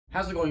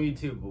How's it going,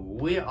 YouTube?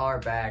 We are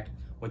back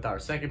with our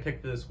second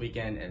pick for this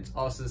weekend, and it's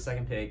also the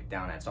second pick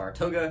down at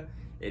Saratoga.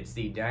 It's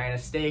the Diana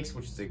Stakes,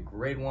 which is a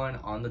grade 1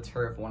 on the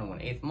turf, 1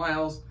 1/8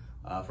 miles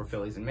for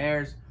fillies and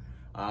mares.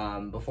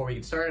 Before we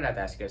get started, I have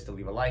to ask you guys to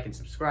leave a like and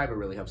subscribe. It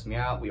really helps me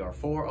out. We are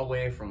 4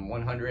 away from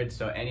 100,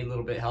 so any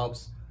little bit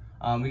helps.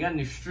 We got an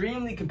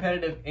extremely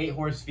competitive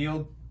 8-horse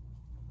field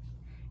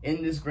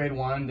in this grade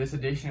 1, this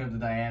edition of the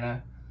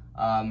Diana.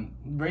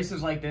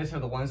 Races like this are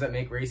the ones that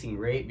make racing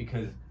great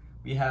because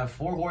we have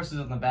 4 horses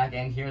on the back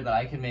end here that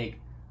I can make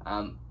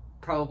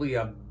probably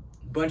a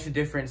bunch of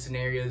different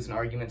scenarios and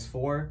arguments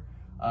for,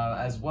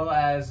 as well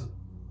as,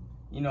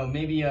 you know,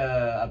 maybe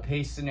a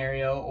pace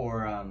scenario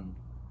or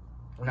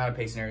not a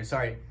pace scenario,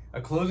 sorry,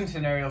 a closing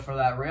scenario for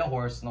that rail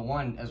horse in the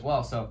 1 as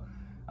well. So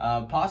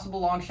possible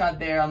long shot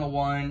there on the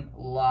 1,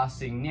 La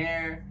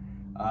Signaire,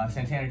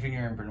 Santana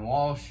Jr. and Bryn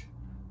Walsh.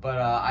 But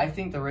I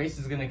think the race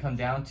is going to come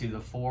down to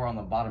the 4 on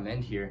the bottom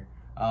end here.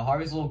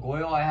 Harvey's Little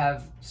Goyle I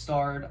have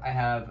starred, I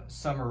have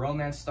Summer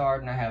Romance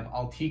starred, and I have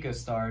Altica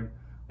starred.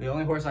 The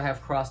only horse I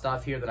have crossed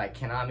off here that I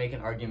cannot make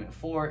an argument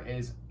for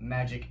is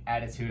Magic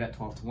Attitude at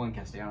 12-1,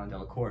 Castellano and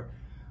Delacour.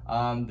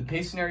 The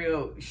pace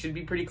scenario should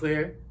be pretty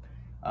clear.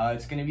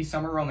 It's going to be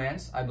Summer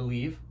Romance, I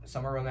believe.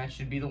 Summer Romance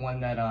should be the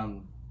one that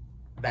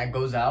that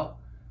goes out.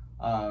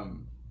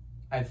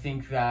 I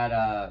think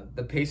that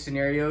the pace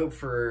scenario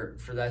for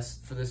this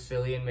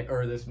filly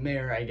or this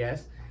mare, I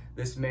guess,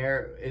 this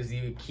mare is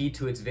the key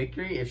to its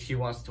victory if she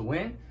wants to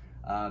win.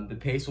 The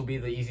pace will be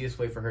the easiest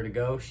way for her to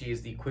go. She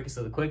is the quickest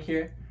of the quick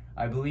here.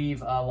 I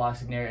believe La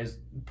Signaire is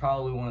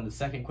probably one of the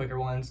second quicker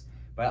ones.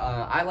 But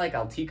I like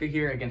Altica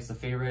here against the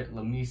favorite,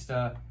 La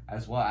Mista,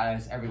 as well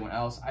as everyone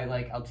else. I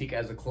like Altica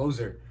as a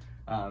closer.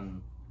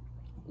 1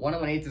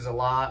 1/8 is a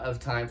lot of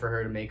time for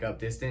her to make up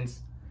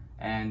distance.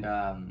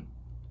 And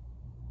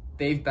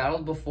they've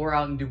battled before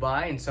out in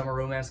Dubai, and Summer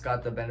Romance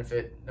got the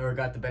benefit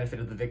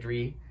of the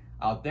victory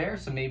out there.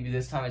 So maybe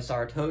this time at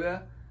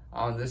Saratoga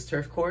on this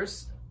turf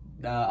course,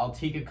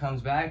 Altica comes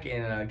back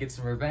and gets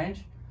some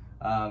revenge.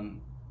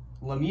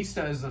 La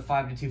Mista is the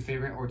 5-2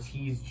 favorite,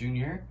 Ortiz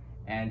Jr.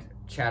 and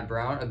Chad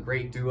Brown, a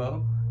great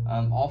duo.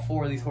 All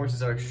 4 of these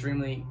horses are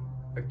extremely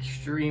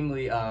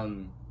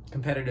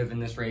competitive in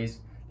this race.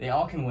 They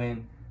all can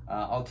win.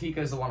 Altica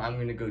is the one I'm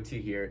going to go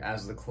to here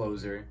as the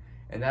closer.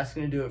 And that's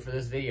going to do it for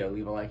this video.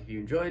 Leave a like if you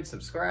enjoyed,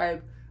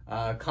 subscribe,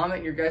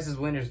 comment your guys'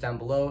 winners down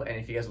below, and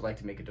if you guys would like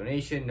to make a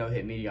donation, no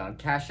hit media on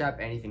Cash App,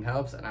 anything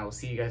helps, and I will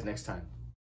see you guys next time.